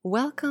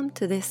Welcome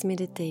to this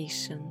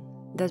meditation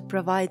that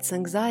provides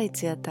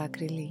anxiety attack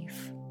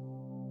relief.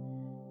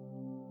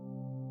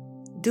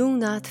 Do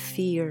not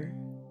fear.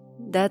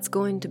 That's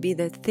going to be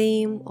the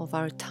theme of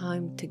our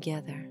time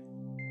together.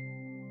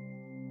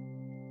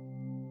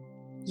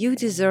 You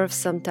deserve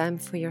some time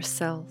for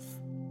yourself,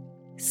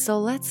 so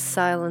let's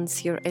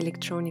silence your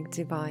electronic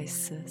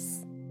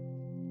devices.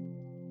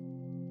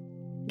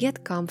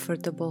 Get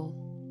comfortable.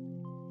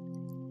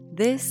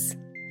 This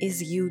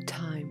is you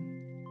time.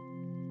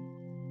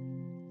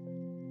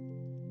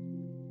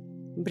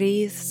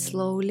 Breathe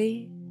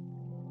slowly.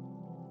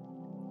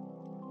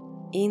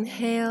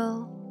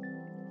 Inhale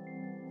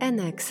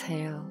and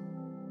exhale.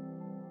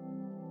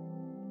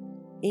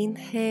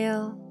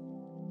 Inhale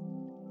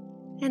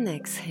and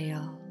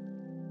exhale.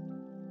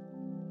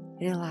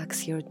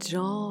 Relax your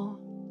jaw.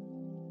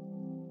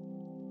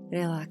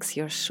 Relax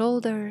your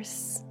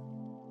shoulders.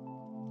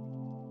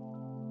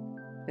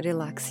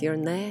 Relax your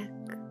neck.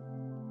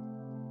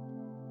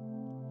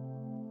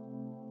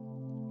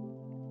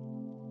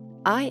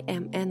 I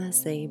am Anna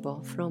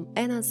Szabo from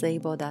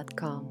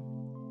annaszabo.com,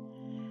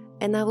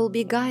 and I will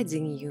be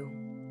guiding you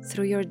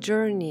through your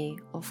journey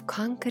of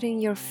conquering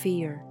your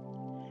fear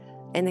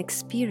and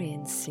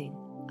experiencing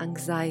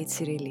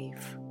anxiety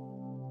relief.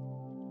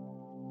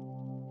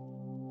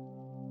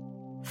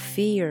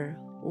 Fear,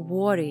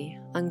 worry,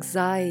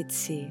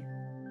 anxiety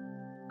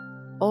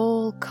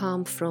all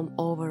come from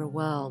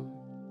overwhelm.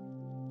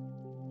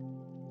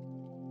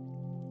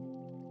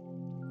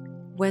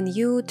 When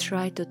you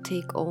try to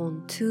take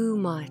on too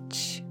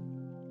much,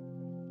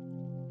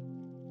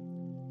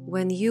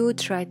 when you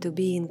try to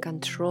be in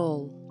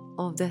control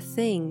of the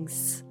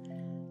things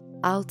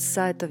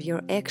outside of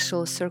your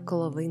actual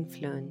circle of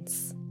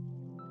influence.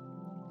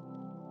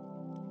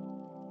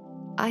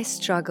 I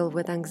struggle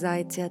with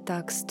anxiety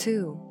attacks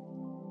too.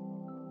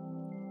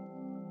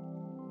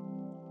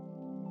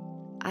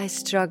 I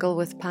struggle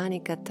with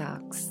panic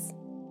attacks.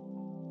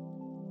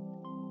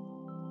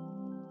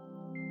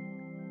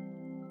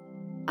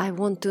 I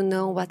want to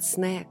know what's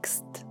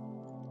next.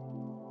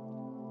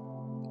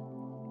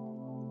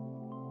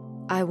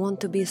 I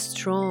want to be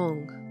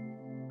strong.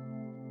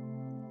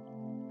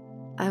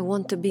 I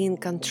want to be in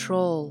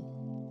control.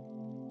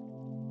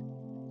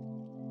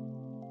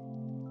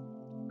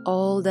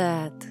 All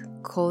that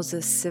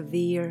causes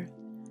severe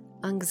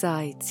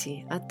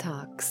anxiety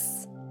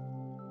attacks.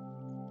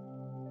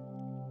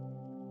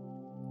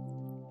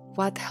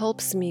 What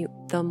helps me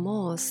the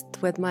most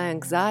with my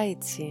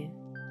anxiety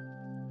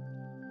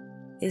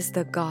is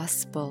the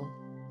gospel.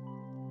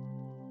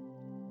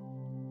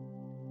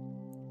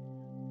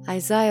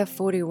 Isaiah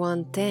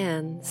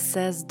 41:10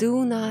 says,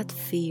 "Do not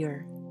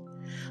fear,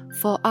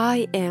 for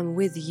I am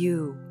with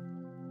you.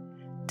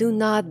 Do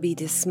not be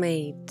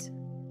dismayed,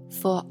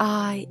 for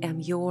I am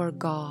your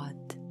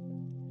God.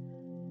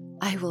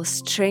 I will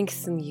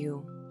strengthen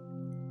you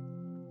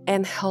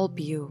and help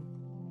you.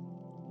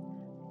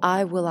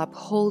 I will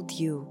uphold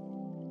you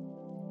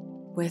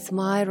with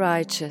my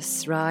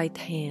righteous right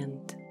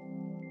hand."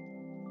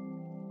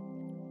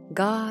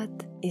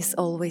 God is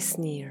always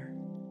near.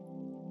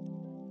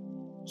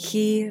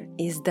 He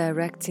is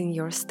directing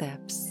your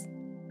steps.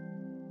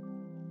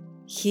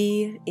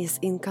 He is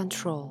in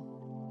control.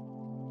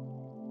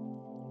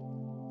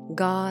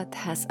 God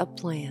has a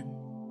plan.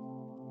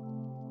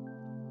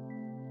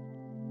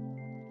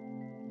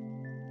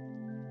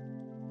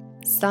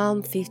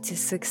 Psalm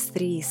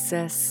 56:3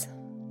 says,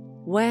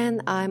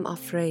 "When I'm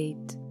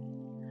afraid,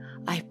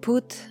 I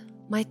put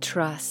my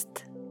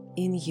trust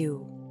in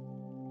you."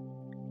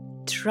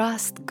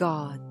 Trust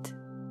God.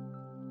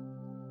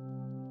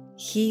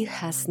 He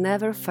has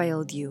never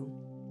failed you.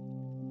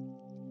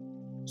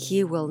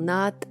 He will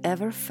not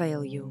ever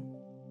fail you.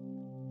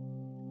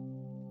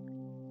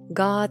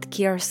 God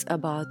cares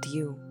about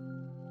you.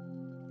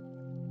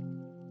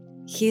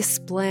 His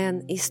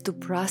plan is to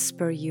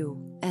prosper you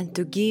and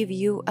to give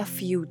you a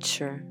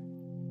future.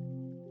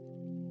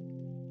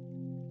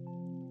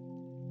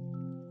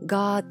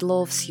 God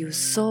loves you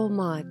so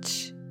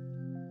much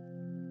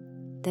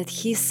that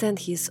He sent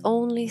His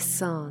only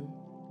Son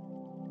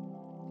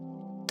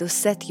to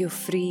set you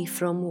free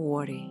from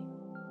worry.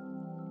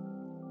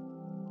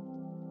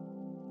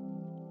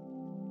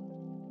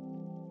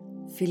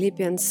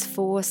 Philippians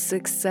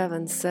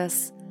 4:6-7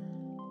 says,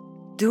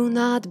 "Do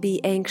not be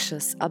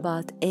anxious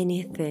about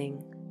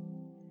anything,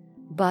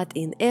 but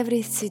in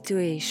every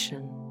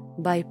situation,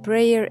 by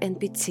prayer and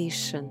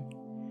petition,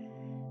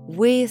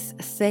 with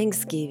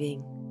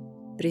thanksgiving,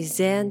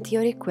 present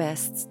your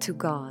requests to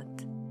God.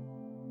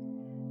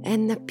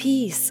 And the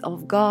peace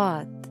of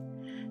God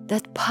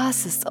that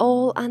passes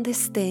all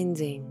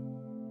understanding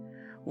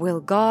will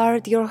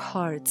guard your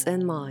hearts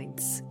and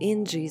minds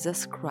in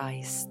Jesus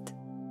Christ."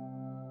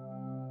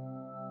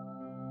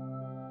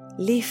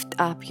 Lift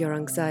up your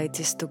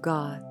anxieties to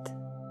God.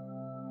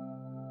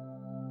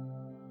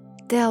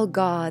 Tell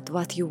God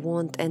what you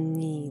want and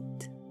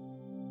need.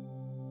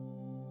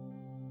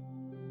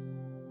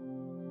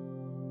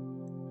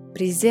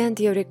 Present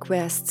your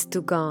requests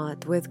to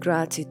God with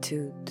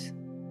gratitude.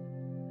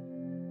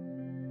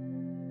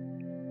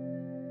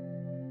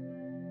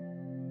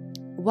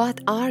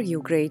 What are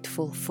you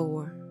grateful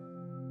for?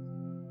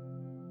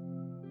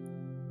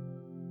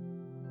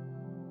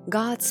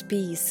 God's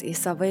peace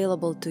is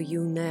available to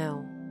you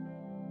now.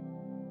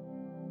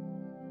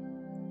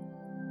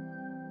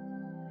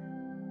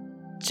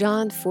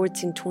 John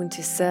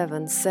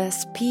 14:27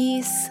 says,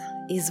 "Peace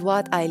is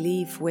what I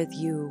leave with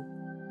you.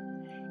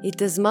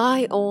 It is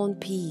my own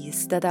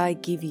peace that I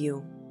give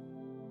you.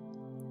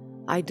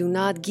 I do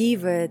not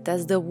give it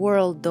as the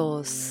world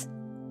does.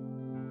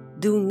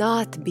 Do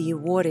not be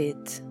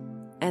worried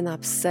and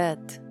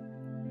upset.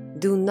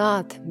 Do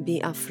not be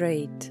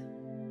afraid."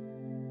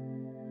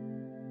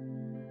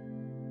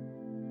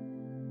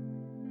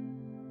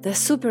 The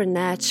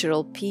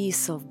supernatural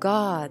peace of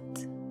God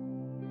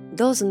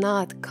does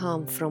not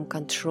come from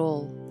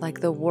control like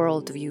the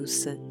world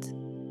views it.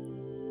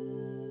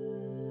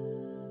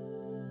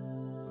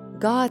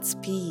 God's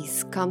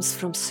peace comes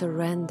from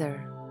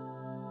surrender.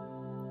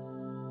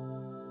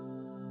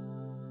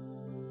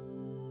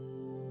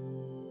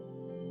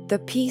 The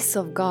peace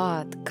of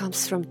God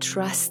comes from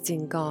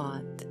trusting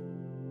God.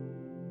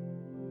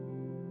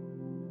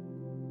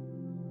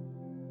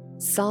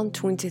 Psalm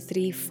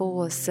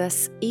 23:4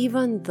 says,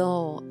 "Even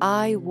though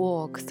I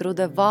walk through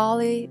the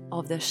valley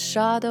of the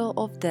shadow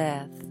of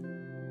death,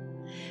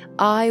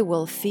 I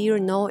will fear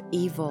no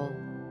evil,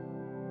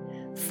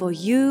 for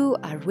you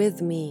are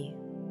with me.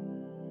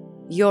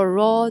 Your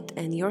rod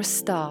and your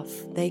staff,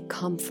 they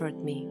comfort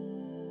me."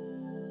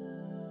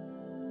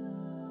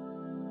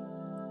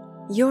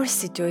 Your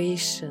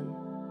situation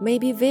may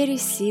be very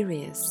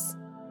serious.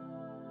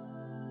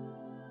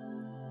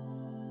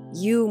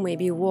 You may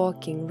be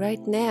walking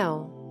right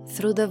now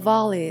through the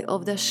valley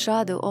of the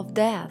shadow of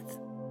death.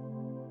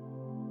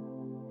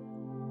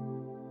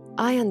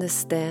 I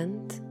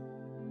understand.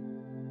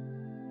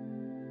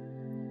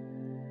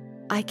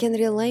 I can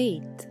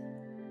relate.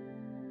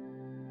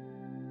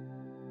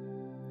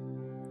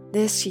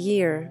 This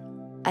year,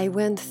 I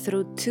went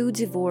through 2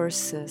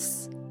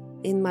 divorces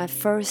in my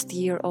first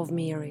year of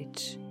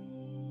marriage,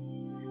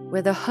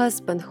 with a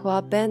husband who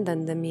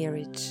abandoned the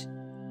marriage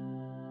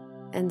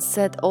and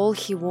said all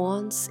he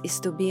wants is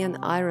to be an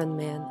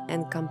Ironman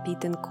and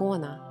compete in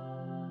Kona.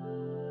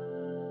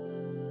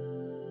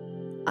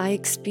 I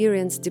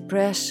experienced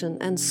depression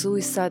and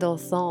suicidal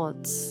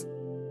thoughts.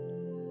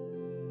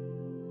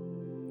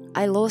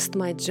 I lost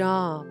my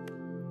job.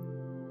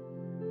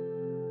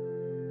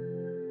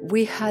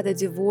 We had a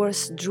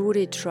divorce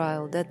jury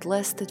trial that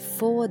lasted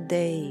 4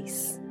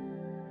 days.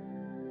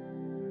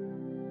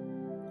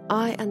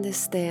 I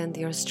understand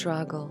your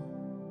struggle.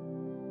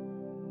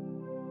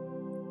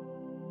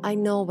 I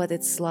know what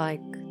it's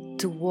like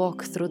to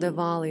walk through the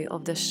valley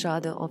of the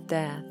shadow of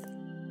death.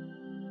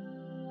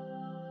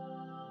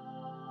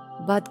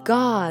 But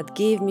God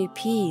gave me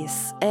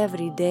peace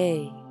every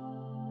day.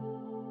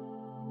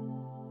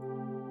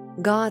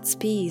 God's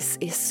peace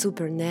is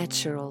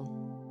supernatural.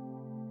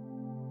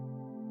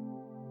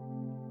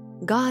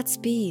 God's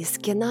peace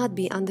cannot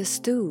be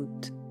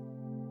understood.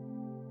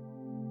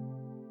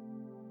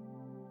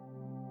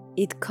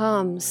 It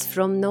comes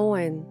from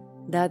knowing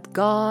that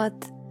God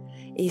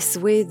is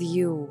with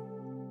you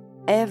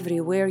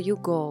everywhere you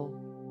go.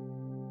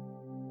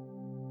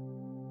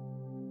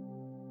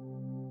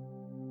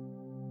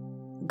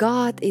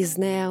 God is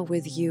now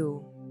with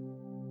you.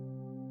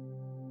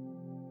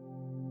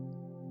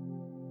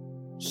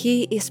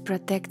 He is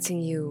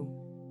protecting you.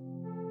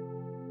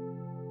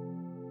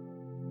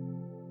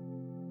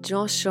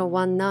 Joshua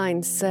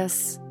 1:9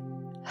 says,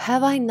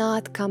 "Have I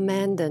not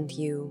commanded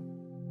you?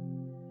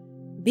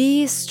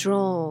 Be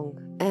strong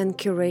and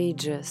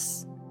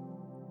courageous.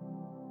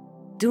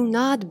 Do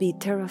not be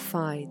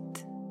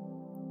terrified.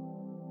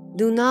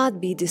 Do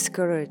not be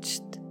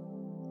discouraged,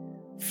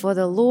 for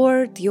the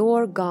Lord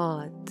your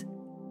God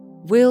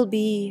will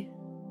be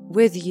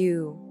with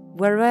you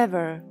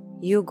wherever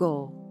you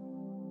go."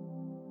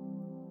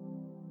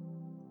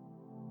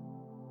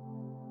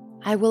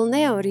 I will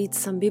now read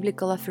some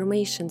biblical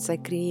affirmations I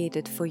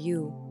created for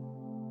you.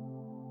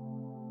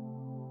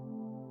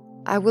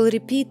 I will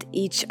repeat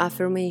each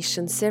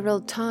affirmation several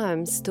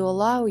times to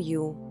allow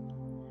you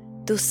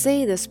to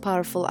say these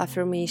powerful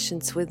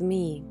affirmations with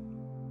me.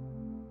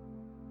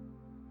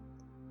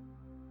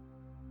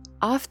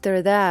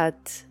 After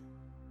that,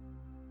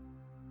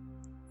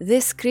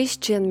 this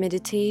Christian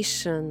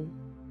meditation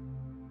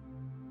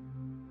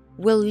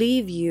will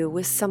leave you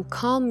with some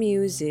calm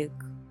music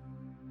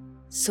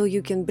so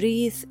you can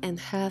breathe and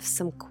have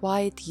some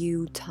quiet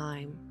you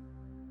time.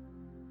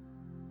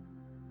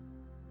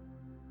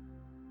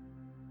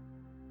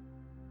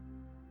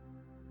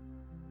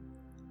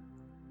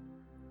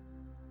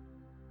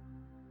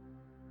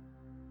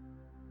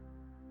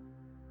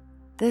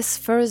 This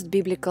first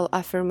biblical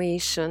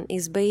affirmation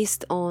is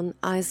based on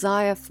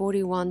Isaiah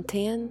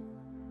 41:10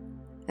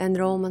 and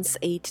Romans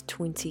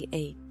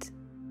 8:28.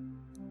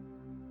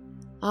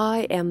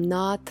 I am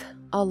not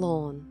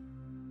alone.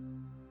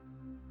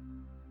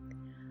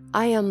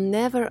 I am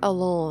never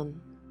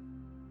alone.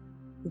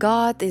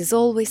 God is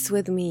always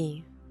with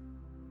me.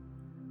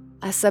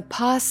 As I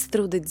pass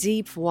through the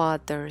deep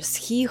waters,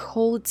 He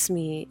holds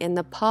me in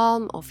the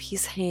palm of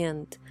His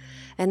hand,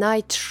 and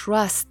I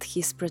trust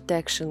His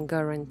protection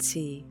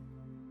guarantee.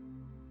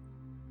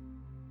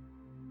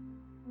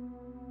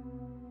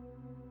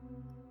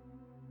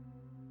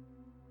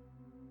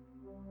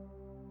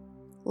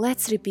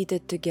 Let's repeat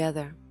it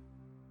together.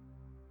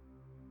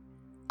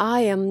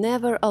 I am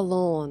never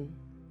alone.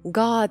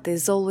 God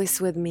is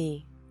always with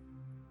me.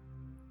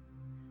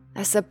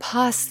 As I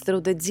pass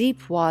through the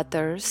deep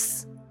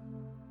waters,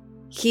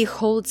 He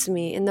holds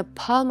me in the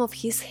palm of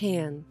His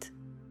hand,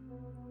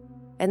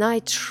 and I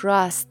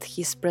trust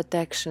His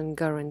protection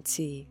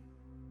guarantee.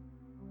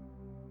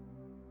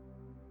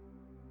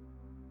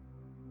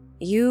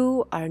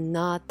 You are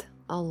not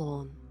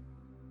alone.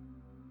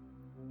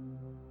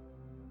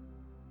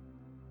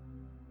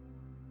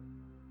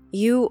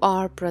 You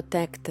are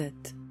protected.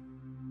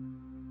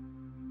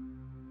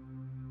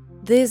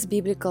 This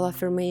biblical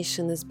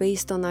affirmation is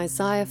based on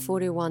Isaiah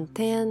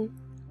 41:10,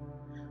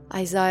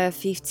 Isaiah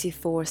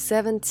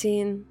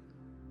 54:17,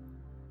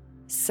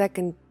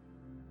 2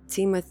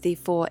 Timothy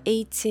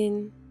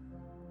 4:18,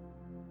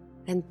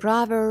 and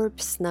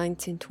Proverbs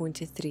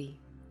 19:23.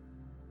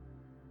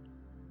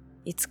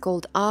 It's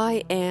called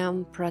I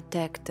Am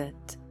Protected.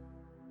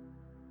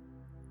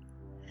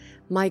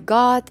 My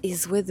God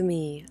is with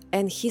me,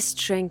 and He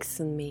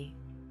strengthens me.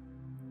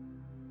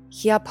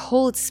 He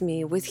upholds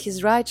me with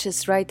His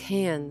righteous right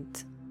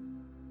hand.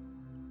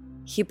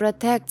 He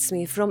protects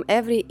me from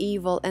every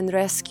evil and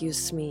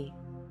rescues me.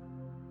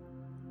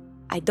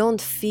 I don't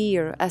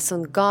fear, as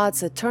on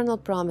God's eternal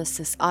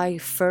promises I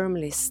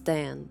firmly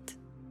stand.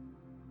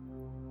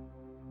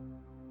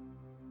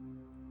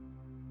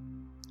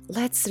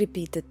 Let's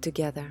repeat it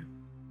together.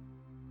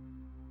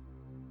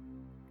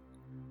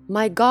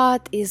 My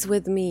God is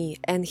with me,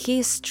 and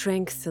He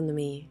strengthens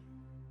me.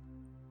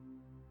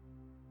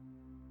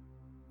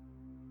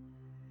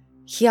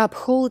 He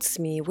upholds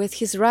me with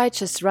His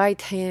righteous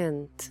right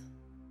hand.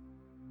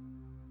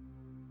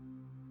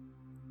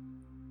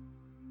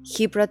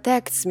 He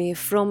protects me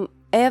from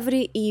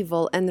every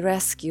evil and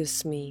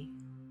rescues me.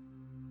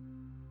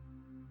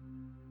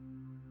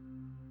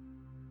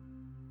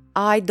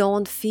 I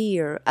don't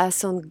fear,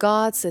 as on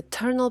God's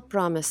eternal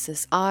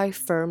promises I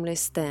firmly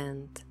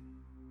stand.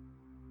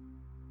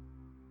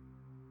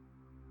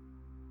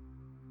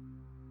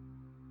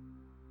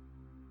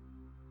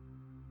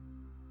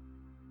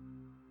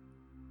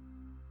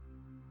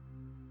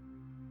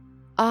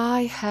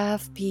 I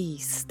have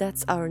peace.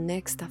 That's our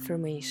next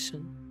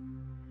affirmation.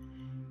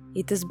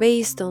 It is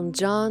based on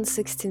John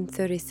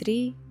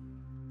 16:33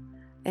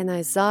 and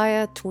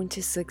Isaiah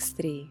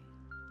 26:3.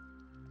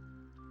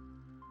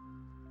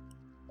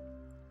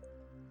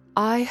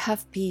 I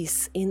have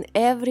peace in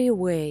every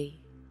way.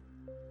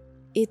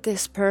 It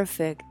is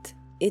perfect.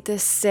 It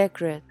is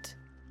sacred.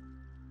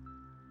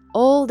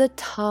 All the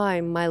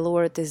time my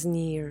Lord is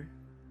near,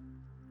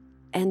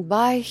 and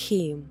by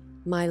Him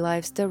my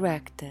life's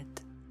directed.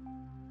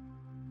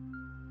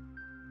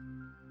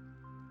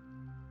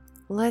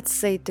 Let's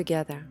say it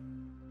together.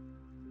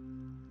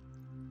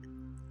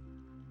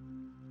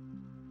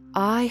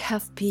 I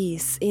have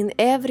peace in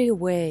every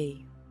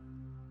way.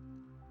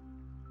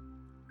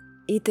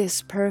 It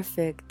is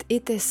perfect.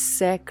 It is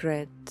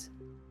sacred.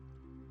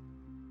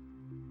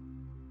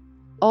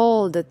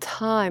 All the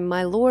time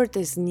my Lord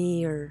is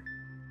near,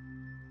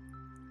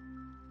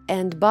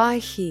 and by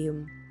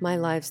Him my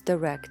life's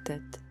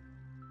directed.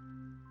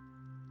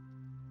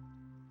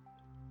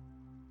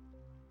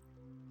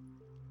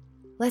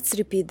 Let's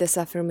repeat these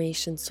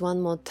affirmations one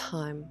more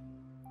time.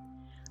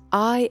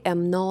 I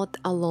am not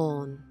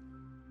alone.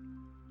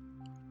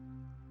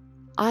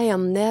 I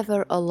am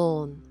never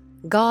alone.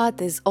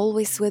 God is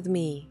always with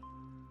me.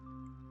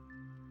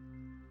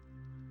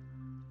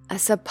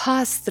 As I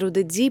pass through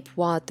the deep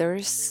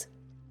waters,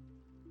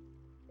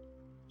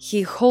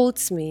 He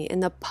holds me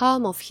in the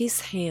palm of His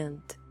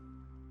hand,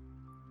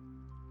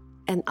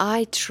 and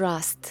I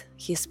trust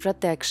His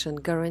protection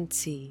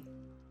guarantee.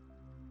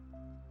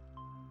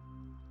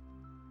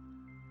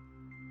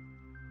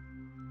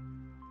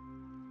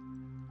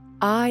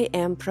 I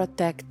am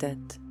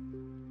protected.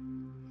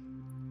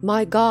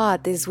 My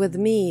God is with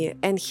me,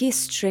 and He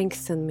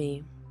strengthens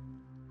me.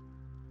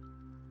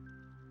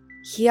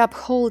 He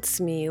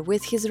upholds me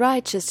with His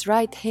righteous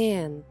right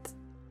hand.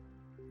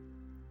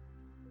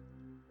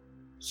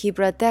 He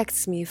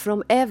protects me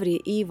from every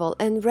evil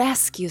and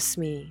rescues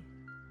me.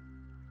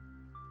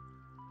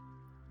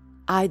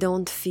 I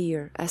don't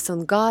fear, as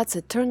on God's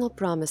eternal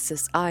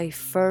promises I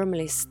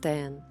firmly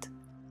stand.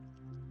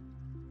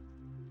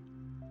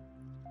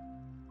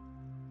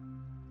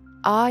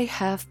 I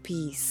have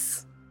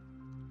peace.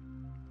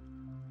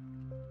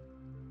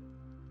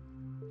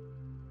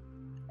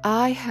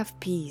 I have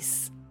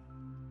peace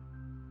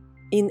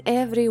in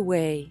every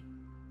way.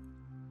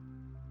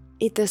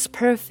 It is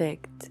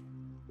perfect.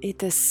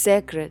 It is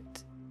sacred.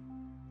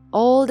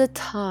 All the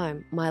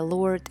time my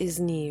Lord is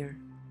near,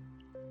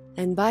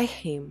 and by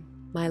Him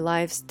my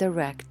life's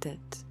directed.